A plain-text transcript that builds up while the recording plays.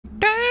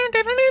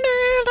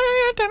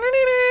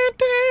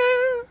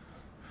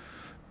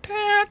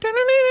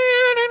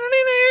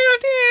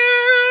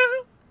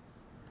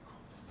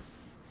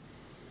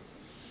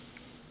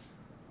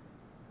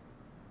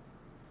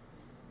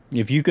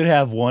If you could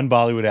have one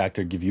Bollywood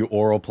actor give you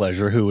oral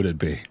pleasure, who would it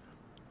be?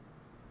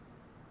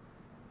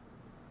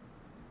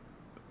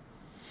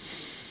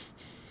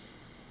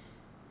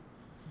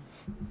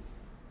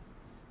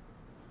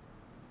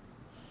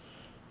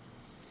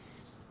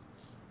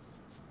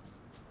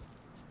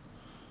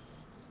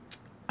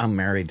 I'm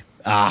married.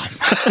 Ah.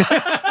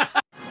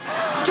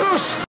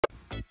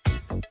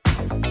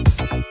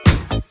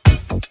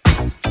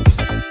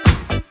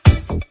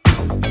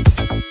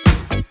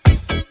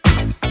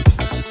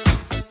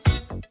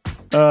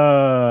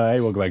 Hey,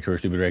 welcome back to our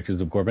Stupid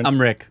Reactions of Corbin.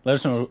 I'm Rick. Let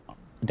us know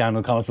down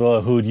in the comments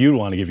below who you'd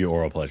want to give you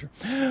oral pleasure.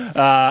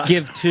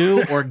 Give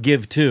to or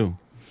give to?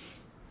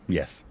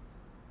 Yes.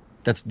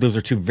 Those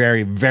are two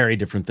very, very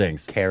different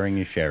things. Caring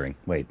is sharing.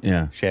 Wait.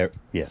 Yeah. Share.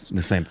 Yes.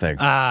 The same thing.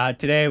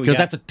 Today we Because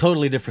that's a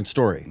totally different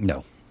story.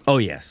 No. Oh,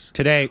 yes.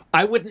 Today.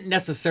 I wouldn't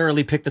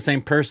necessarily pick the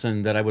same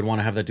person that I would want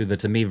to have that do that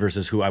to me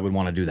versus who I would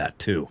want to do that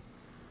to.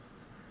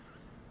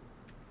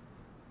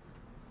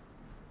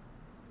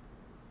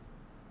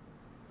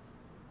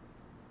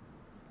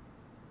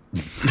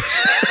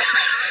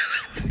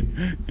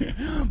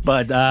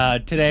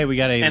 But today we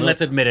got a... And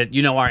let's admit it,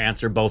 you know our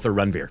answer, both are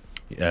Ranveer.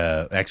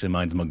 Actually,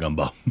 mine's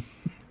Magumbo.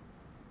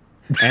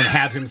 And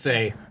have him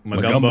say,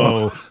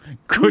 Magumbo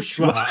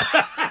Kushwa.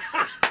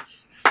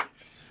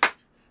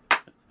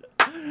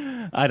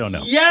 I don't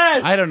know.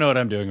 Yes! I don't know what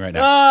I'm doing right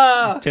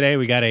now. Today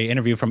we got an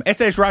interview from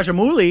S.S.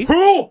 Rajamouli.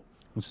 Who?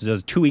 This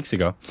was 2 weeks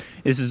ago.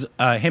 This is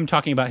him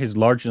talking about his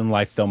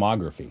larger-than-life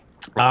filmography.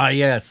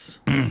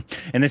 Yes.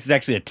 And this is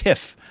actually a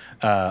TIFF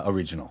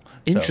original.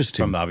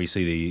 Interesting. So, from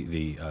obviously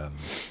the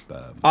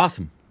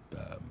Awesome.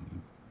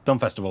 film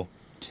festival,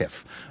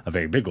 TIFF, a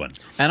very big one.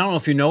 And I don't know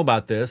if you know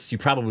about this. You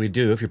probably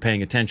do if you're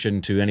paying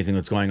attention to anything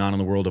that's going on in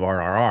the world of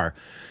RRR.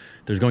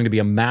 There's going to be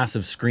a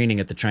massive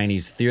screening at the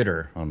Chinese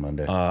Theater On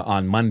Monday.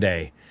 On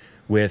Monday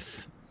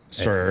with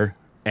Sir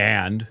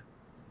and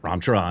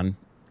Ram Charan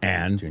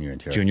and Junior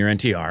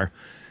NTR.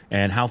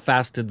 And how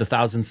fast did the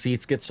 1,000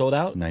 seats get sold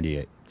out?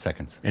 98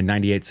 seconds. In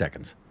 98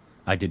 seconds.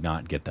 I did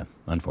not get them,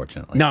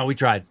 unfortunately. No, we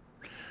tried.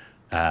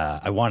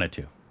 I wanted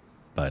to,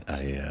 but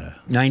I...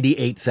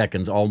 98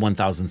 seconds, all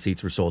 1,000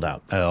 seats were sold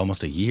out.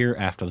 almost a year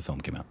after the film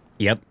came out.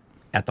 Yep.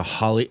 At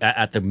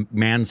the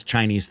Mann's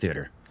Chinese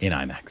Theater. In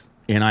IMAX.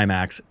 In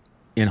IMAX.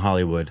 In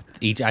Hollywood.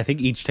 I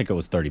think each ticket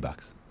was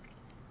 $30.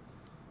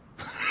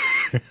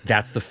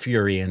 That's the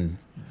fury and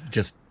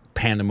just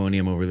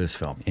pandemonium over this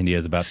film. India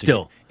is about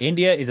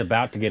India is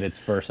about to get its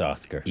first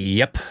Oscar.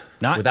 Yep.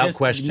 Not without just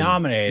question.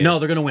 Nominated. No,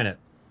 they're going to win it.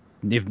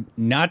 If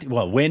not,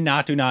 well, when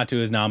Natu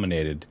is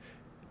nominated,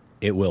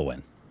 it will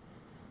win.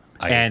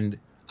 I'd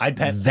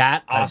bet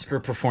that Oscar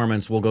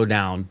performance will go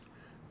down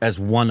as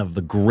one of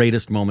the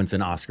greatest moments in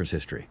Oscars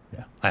history.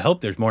 Yeah. I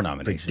hope there's more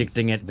nominations.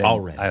 Predicting it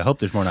already. I hope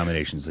there's more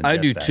nominations than I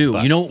just do that, too.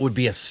 but... You know what would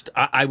be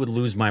I would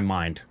lose my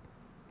mind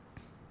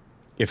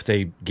if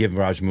they give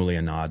Rajamouli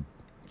a nod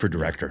for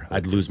director.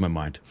 I'd lose my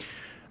mind.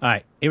 All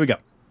right, here we go.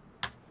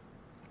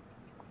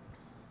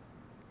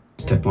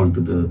 Step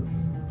onto the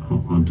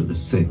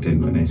set,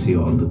 and when I see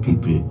all the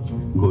people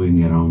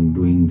going around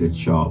doing their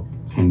job,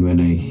 and when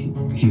I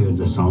hear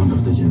the sound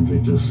of the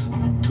generators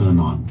turn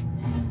on,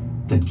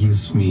 that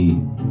gives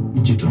me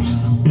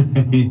jitters.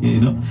 You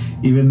know,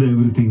 even though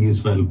everything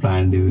is well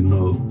planned, even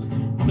though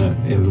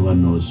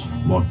everyone knows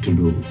what to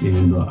do,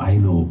 even though I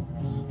know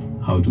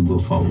how to go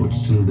forward,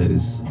 still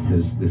there's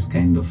this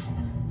kind of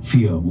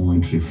fear,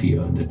 momentary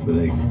fear, that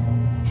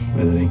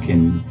whether I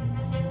can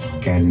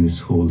carry this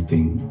whole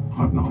thing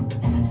or not.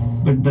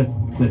 But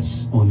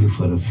that's only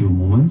for a few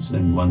moments,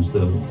 and once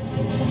the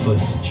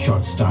first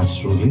shot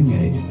starts rolling,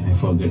 I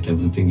forget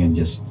everything and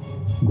just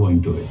go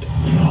into it.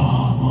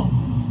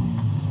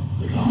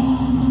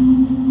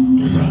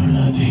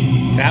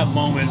 That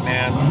moment,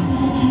 man.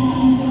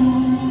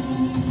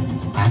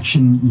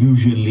 Action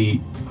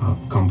usually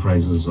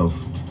comprises of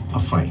a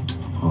fight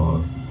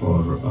or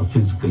a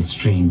physical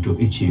strain to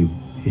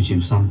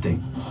achieve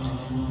something.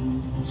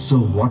 So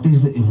what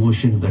is the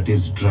emotion that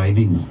is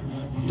driving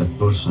that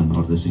person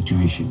or the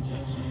situation,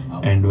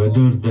 and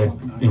whether that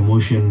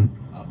emotion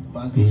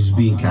is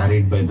being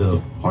carried by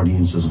the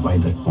audiences by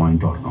that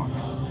point or not?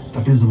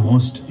 That is the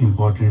most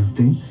important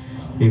thing.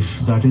 If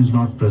that is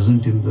not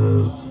present in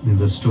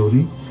the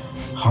story,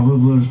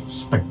 however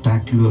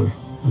spectacular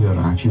your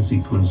action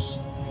sequence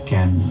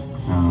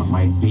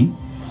might be,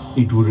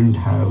 it wouldn't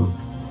have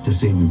the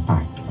same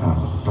impact.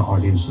 The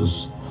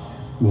audiences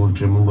won't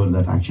remember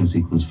that action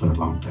sequence for a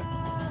long time.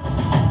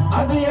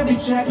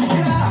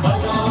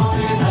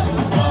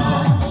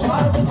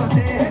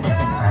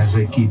 As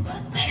I keep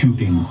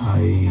shooting,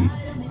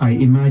 I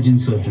imagine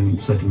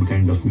certain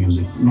kind of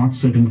music. Not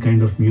certain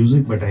kind of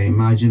music, but I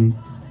imagine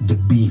the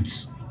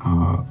beats,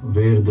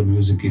 where the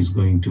music is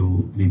going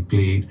to be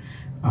played,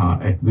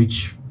 at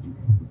which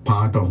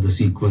part of the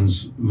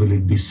sequence will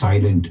it be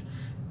silent,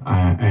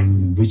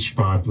 and which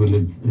part will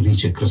it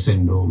reach a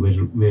crescendo,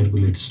 where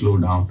will it slow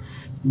down.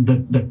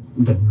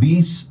 The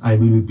beats I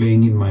will be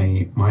playing in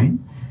my mind.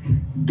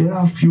 There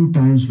are few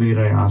times where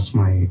I ask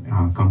my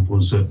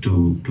composer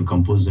to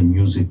compose the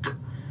music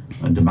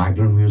the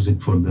background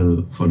music for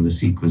the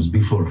sequence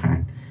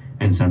beforehand,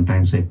 and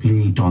sometimes I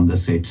play it on the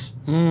sets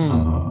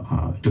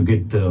to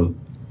get the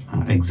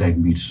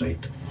exact beats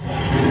right.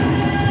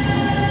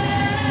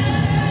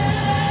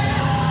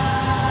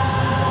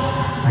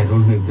 I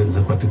don't know if there is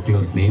a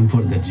particular name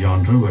for that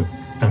genre, but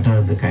that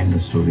are the kind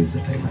of stories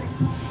that I like.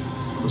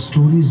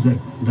 Stories that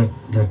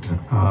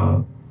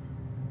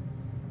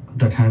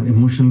have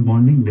emotional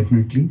bonding,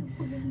 definitely,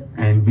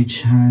 and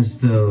which has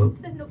the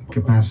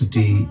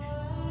capacity,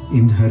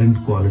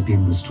 inherent quality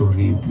in the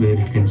story where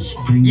it can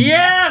spring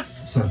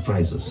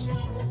surprises,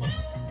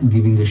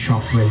 giving a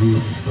shock value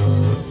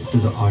to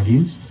the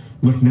audience,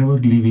 but never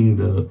leaving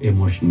the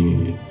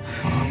emotional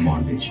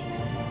bondage.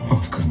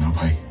 माफ करना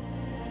भाई.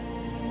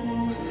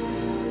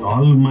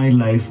 All my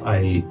life,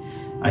 I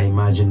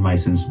imagine my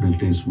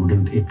sensibilities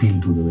wouldn't appeal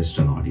to the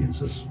Western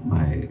audiences.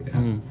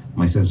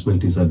 My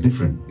sensibilities are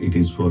different. It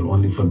is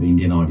only for the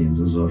Indian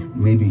audiences, or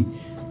maybe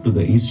to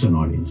the Eastern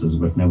audiences,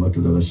 but never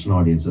to the Western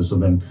audiences. So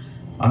then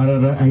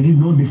RRR, I did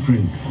no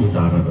different with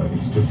RRR.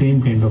 It's the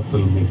same kind of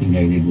filmmaking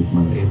I did with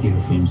my earlier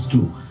films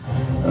too.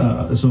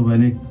 So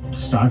when it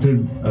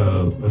started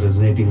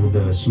resonating with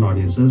the Western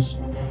audiences,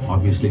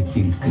 obviously it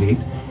feels great.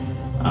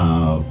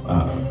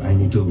 I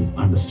need to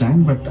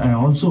understand, but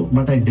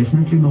I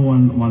definitely know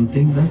one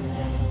thing, that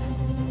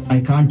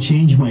I can't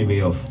change my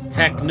way of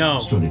Heck no.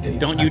 storytelling.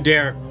 Don't you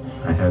dare.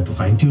 I have to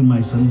fine tune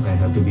myself. I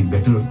have to be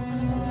better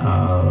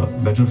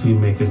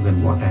filmmaker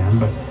than what I am,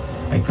 but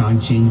I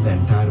can't change the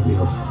entire way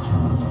of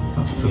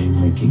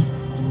filmmaking.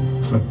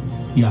 But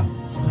yeah,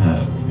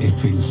 it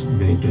feels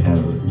great to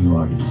have new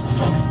audiences.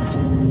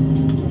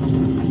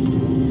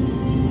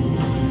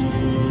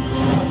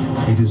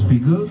 It is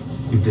bigger.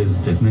 It is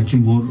definitely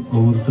more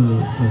over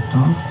the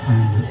top,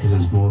 and it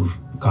is more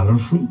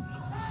colorful,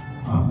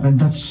 and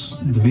that's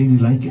the way we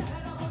like it.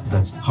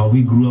 That's how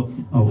we grew up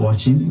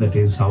watching. That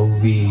is how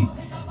we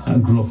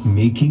grew up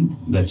making.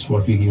 That's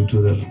what we give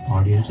to the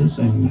audiences,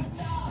 and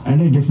I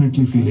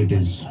definitely feel it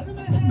is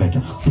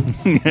better.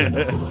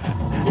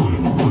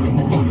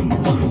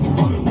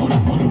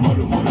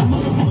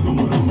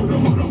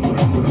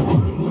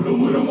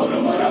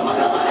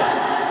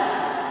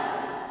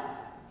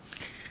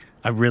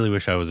 I really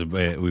wish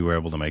we were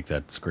able to make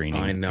that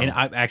screening. I know. And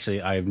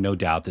I have no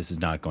doubt this is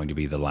not going to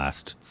be the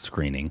last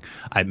screening.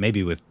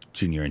 Maybe with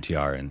Junior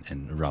NTR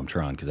and Ram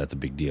Charan, because that's a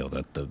big deal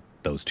that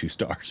those two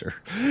stars are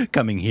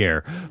coming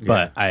here. Yeah.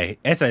 But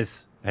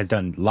SS has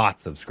done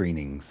lots of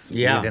screenings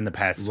within the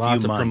past few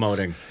months. Lots of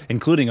promoting.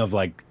 Including of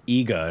like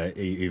EGA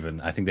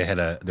even. I think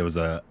there was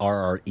a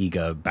RR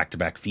EGA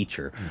back-to-back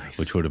feature,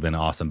 which would have been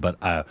awesome.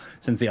 But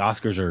since the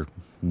Oscars are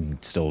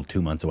still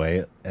 2 months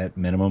away at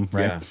minimum,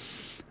 right? Yeah.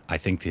 I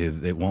think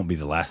it won't be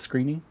the last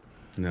screening.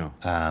 No.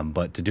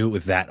 But to do it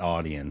with that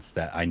audience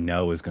that I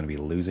know is going to be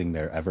losing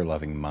their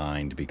ever-loving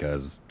mind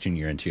because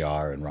Junior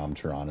NTR and Ram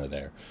Charan are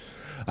there.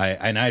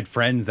 I had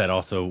friends that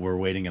also were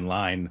waiting in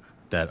line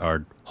that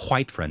are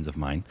white friends of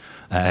mine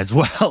as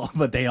well,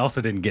 but they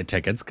also didn't get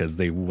tickets because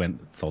they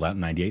sold out in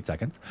 98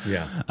 seconds.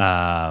 Yeah.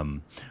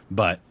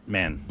 But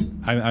man,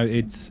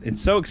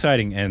 it's so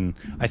exciting, and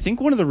I think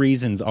one of the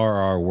reasons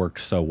RR worked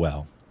so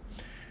well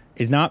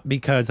is not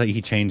because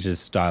he changed his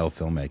style of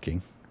filmmaking.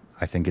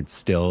 I think it's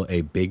still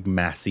a big,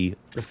 massy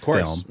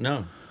film.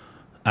 No.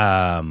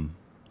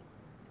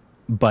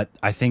 But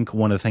I think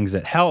one of the things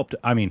that helped,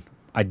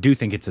 I do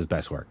think it's his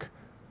best work.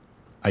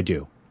 I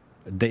do.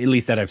 At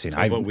least that I've seen.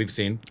 What we've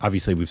seen.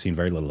 Obviously, we've seen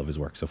very little of his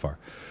work so far.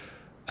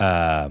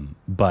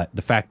 But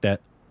the fact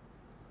that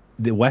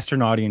the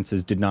Western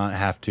audiences did not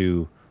have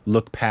to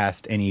look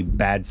past any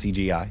bad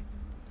CGI.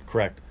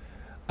 Correct.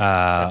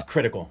 That's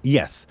critical.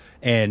 Yes.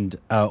 And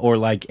or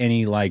like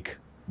any like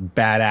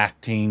bad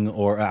acting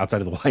or outside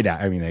of the white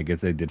I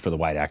guess they did for the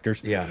white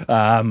actors.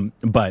 Yeah.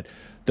 But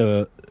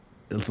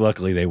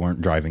luckily they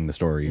weren't driving the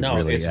story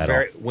really at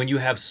all. When you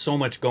have so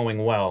much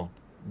going well,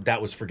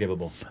 that was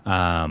forgivable.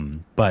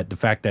 But the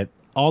fact that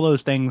all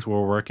those things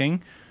were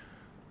working,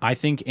 I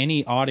think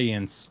any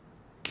audience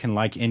can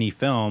like any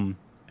film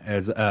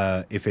as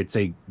if it's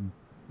a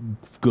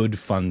good,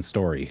 fun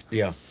story.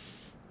 Yeah.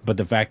 But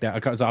the fact that,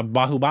 because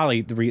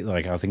Bahubali,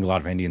 I think a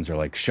lot of Indians are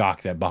like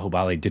shocked that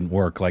Bahubali didn't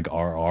work like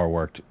RR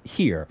worked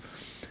here.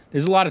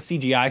 There's a lot of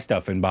CGI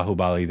stuff in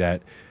Bahubali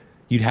that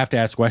you'd have to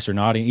ask Western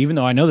audience, even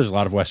though I know there's a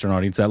lot of Western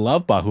audience that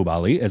love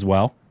Bahubali as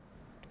well.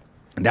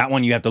 That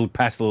one you have to look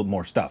past a little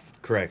more stuff.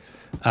 Correct.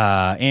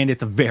 And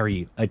it's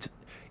it's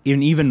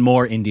an even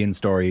more Indian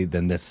story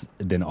than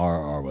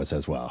RR was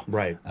as well.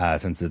 Right.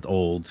 Since it's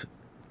old.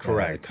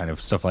 Correct. Kind of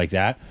stuff like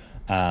that.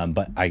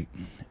 But I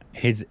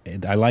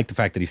like the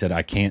fact that he said,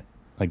 I can't,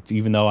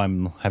 even though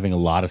I'm having a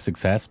lot of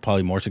success,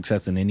 probably more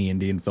success than any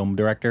Indian film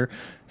director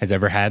has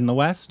ever had in the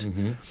West,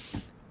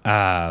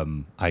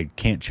 I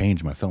can't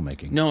change my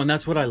filmmaking. No, and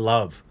that's what I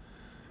love.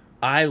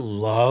 I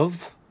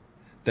love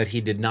that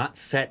he did not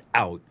set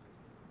out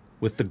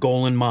with the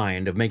goal in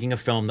mind of making a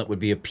film that would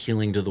be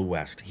appealing to the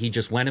West. He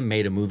just went and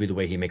made a movie the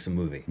way he makes a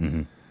movie.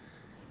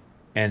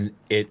 And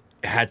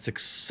had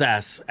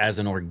success as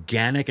an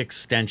organic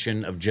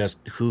extension of just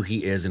who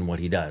he is and what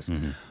he does.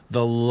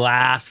 The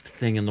last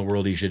thing in the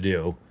world he should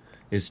do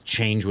is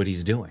change what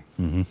he's doing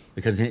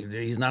because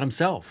he's not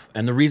himself.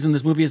 And the reason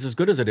this movie is as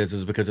good as it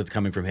is because it's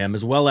coming from him,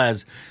 as well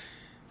as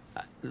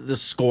the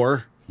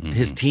score,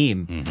 his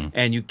team.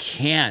 And you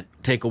can't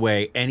take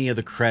away any of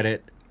the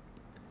credit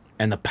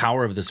and the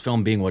power of this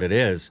film being what it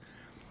is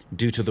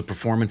due to the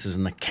performances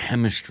and the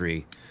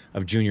chemistry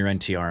of Junior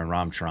NTR and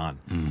Ram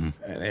Charan.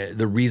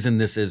 The reason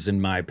this is,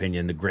 in my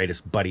opinion, the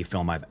greatest buddy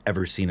film I've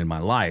ever seen in my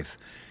life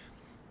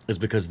is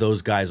because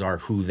those guys are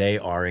who they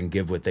are and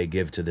give what they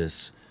give to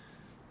this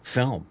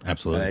film.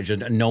 Absolutely.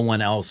 Just no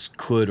one else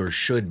could or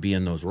should be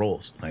in those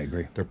roles. I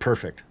agree. They're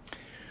perfect.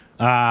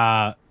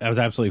 That was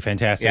absolutely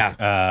fantastic. Yeah.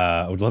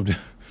 I would love to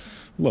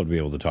be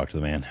able to talk to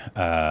the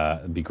man.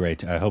 It'd be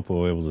great. I hope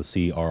we'll be able to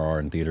see RR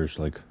in theaters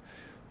like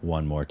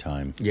one more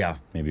time. Yeah.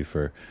 Maybe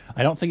for,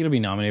 I don't think it'll be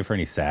nominated for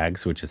any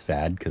SAGs, which is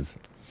sad because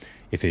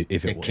if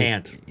it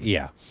can't.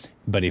 Yeah.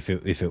 But if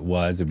it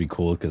was, it'd be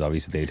cool because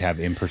obviously they'd have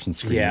in-person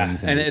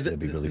screenings and it'd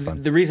be really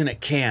fun. The reason it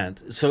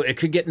can't, so it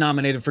could get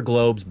nominated for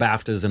Globes,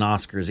 BAFTAs, and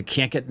Oscars. It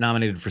can't get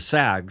nominated for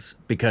SAGs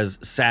because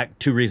SAG,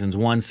 two reasons.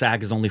 One,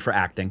 SAG is only for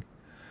acting.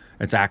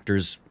 It's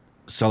actors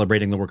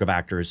celebrating the work of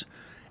actors.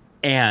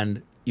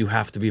 And you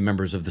have to be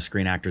members of the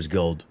Screen Actors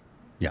Guild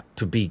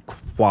to be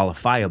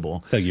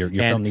qualifiable. So your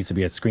film needs to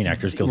be a Screen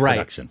Actors Guild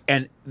production.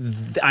 And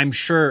I'm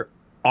sure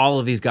all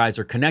of these guys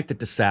are connected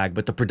to SAG,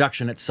 but the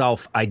production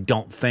itself, I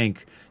don't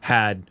think,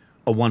 had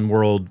a one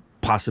world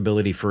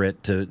possibility for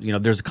it to,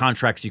 there's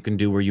contracts you can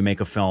do where you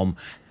make a film.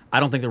 I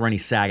don't think there were any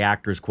SAG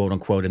actors, quote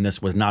unquote, and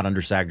this was not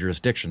under SAG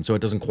jurisdiction. So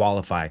it doesn't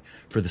qualify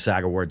for the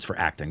SAG Awards for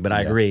acting. But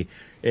I agree.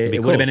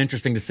 It would have been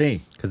interesting to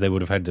see. Because they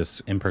would have had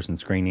this in-person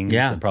screening.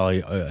 Yeah. And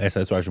probably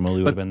SS Rajamouli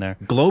would have been there.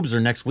 Globes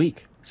are next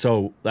week.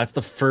 So that's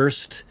the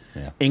first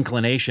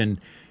inclination.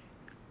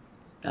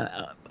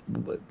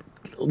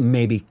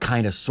 Maybe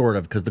kind of, sort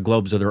of, because the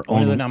Globes are their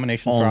own. When are the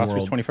nominations for Oscars?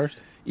 World. 21st?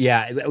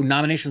 Yeah,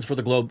 nominations for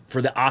the Globe, for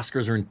the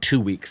Oscars are in 2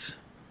 weeks.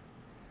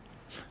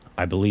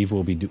 I believe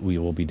we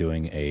will be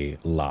doing a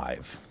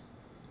live.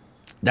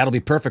 That'll be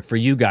perfect for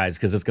you guys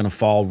because it's going to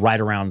fall right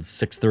around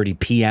 6:30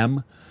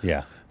 p.m.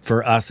 Yeah.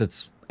 For us,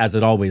 it's as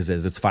it always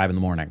is. It's 5 in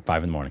the morning.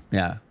 5 in the morning.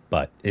 Yeah.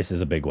 But this is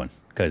a big one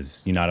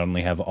because you not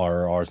only have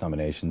RRR's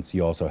nominations,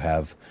 you also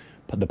have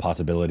the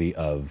possibility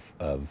of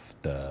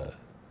the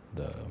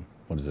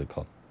what is it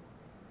called?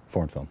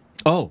 Foreign film.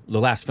 Oh, the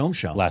Last Film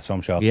Show. Last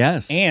Film Show.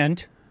 Yes.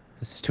 And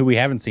this is two we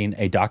haven't seen,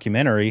 a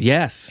documentary.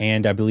 Yes.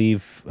 And I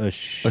believe a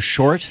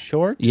short?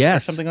 Short?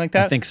 Yes. Or something like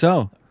that? I think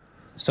so.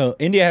 So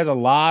India has a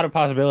lot of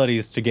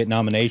possibilities to get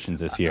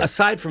nominations this year.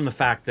 Aside from the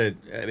fact that,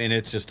 I mean,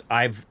 it's just,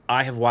 I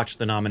have watched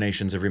the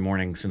nominations every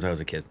morning since I was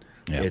a kid.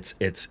 Yeah.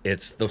 It's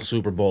the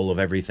Super Bowl of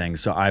everything.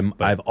 So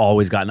I've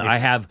always gotten, I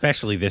have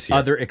especially this year,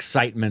 other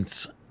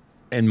excitements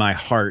in my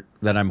heart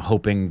that I'm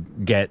hoping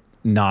get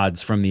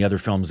nods from the other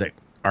films that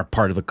are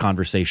part of the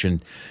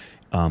conversation.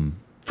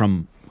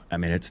 I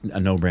mean, it's a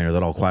no-brainer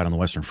that All Quiet on the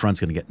Western Front's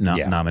going to get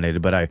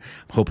nominated, but I'm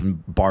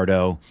hoping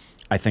Bardo.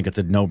 I think it's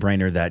a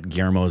no-brainer that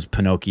Guillermo's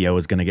Pinocchio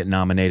is going to get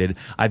nominated.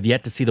 I've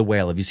yet to see The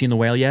Whale. Have you seen The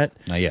Whale yet?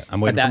 Not yet.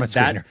 I'm waiting for my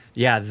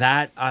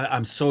screener.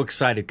 I'm so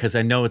excited because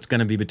I know it's going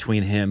to be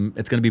between him.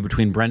 It's going to be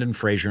between Brendan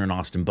Fraser and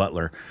Austin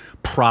Butler,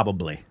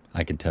 probably.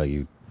 I can tell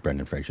you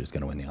Brendan Fraser is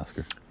going to win the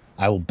Oscar.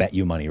 I will bet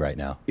you money right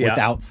now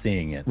without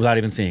seeing it. Without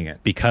even seeing it.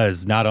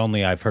 Because not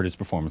only I've heard his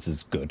performance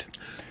is good,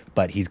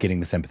 but he's getting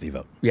the sympathy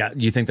vote. Yeah,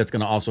 you think that's going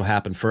to also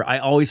happen for... I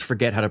always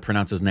forget how to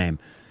pronounce his name.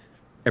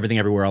 Everything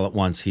Everywhere All at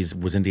Once.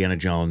 Was Indiana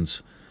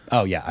Jones.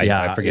 Oh, yeah.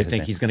 I forget. You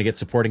think he's going to get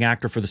supporting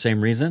actor for the same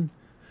reason?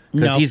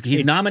 Because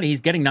he's nominated. He's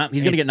going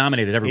to get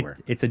nominated everywhere.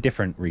 It's a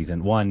different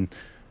reason. One,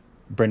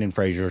 Brendan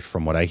Fraser,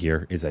 from what I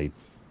hear, is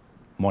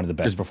one of the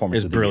best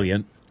performers. Is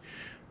brilliant.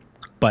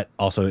 But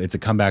also, it's a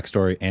comeback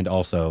story, and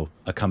also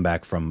a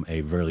comeback from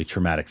a really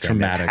traumatic thing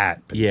that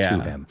happened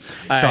to him.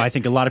 So I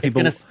think a lot of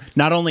people,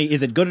 not only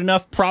is it good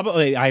enough,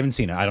 probably, I haven't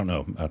seen it, I don't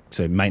know,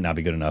 so it might not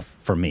be good enough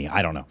for me,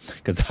 I don't know,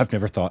 because I've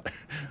never thought,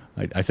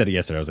 I said it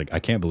yesterday, I was like, I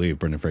can't believe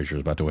Brendan Fraser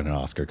is about to win an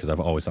Oscar, because I've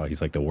always thought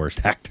he's like the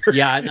worst actor.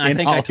 Yeah, and I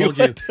think Hollywood.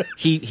 I told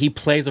you, he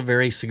plays a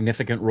very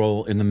significant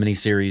role in the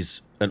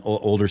miniseries, an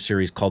older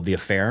series called The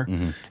Affair,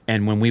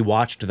 and when we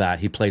watched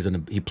that, he plays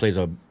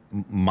a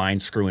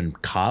mind-screwing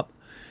cop.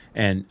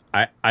 And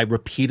I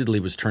repeatedly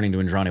was turning to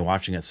Indrani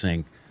watching it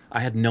saying, I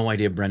had no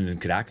idea Brendan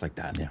could act like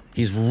that. Yeah.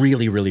 He's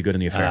really, really good in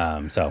The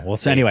Affair. So we'll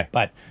see. Anyway.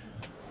 But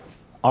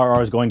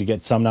RR is going to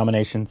get some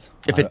nominations.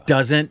 If it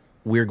doesn't,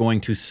 we're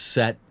going to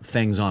set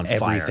things on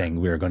fire. Everything.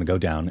 We're going to go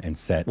down and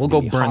set. We'll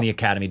go burn the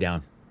Academy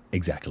down.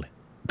 Exactly.